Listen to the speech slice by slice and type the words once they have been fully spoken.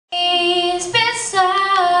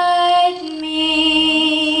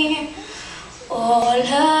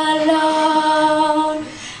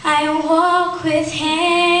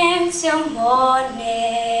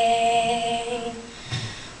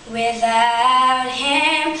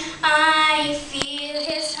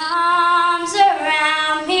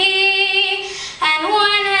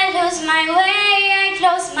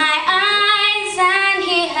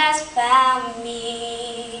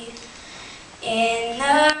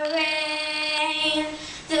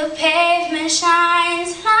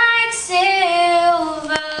shines like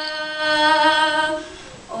silver.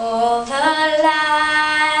 All the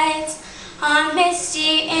lights are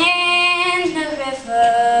misty in the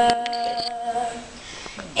river.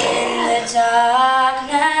 In the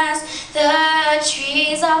darkness, the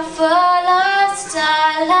trees are full of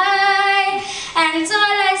starlight, and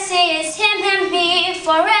all I see is him and me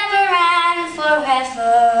forever and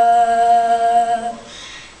forever.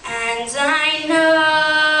 And I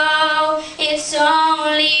know it's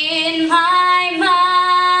only in my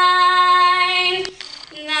mind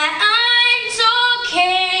that I'm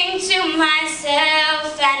talking to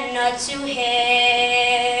myself and not to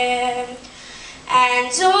him.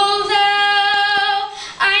 And although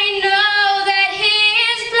I know that he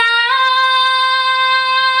is blind,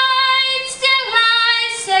 still I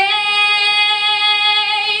say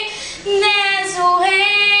there's a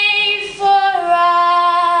way for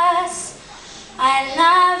us. I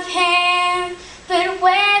love him, but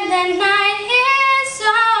when the night is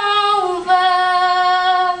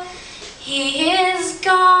over, he is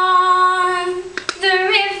gone. The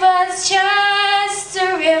river's just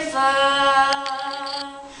a river.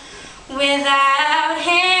 Without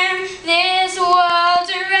him, this world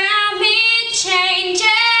around me changes.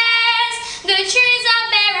 The trees are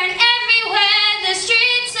barren everywhere, the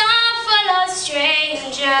streets are full of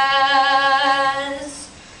strangers.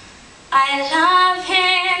 I love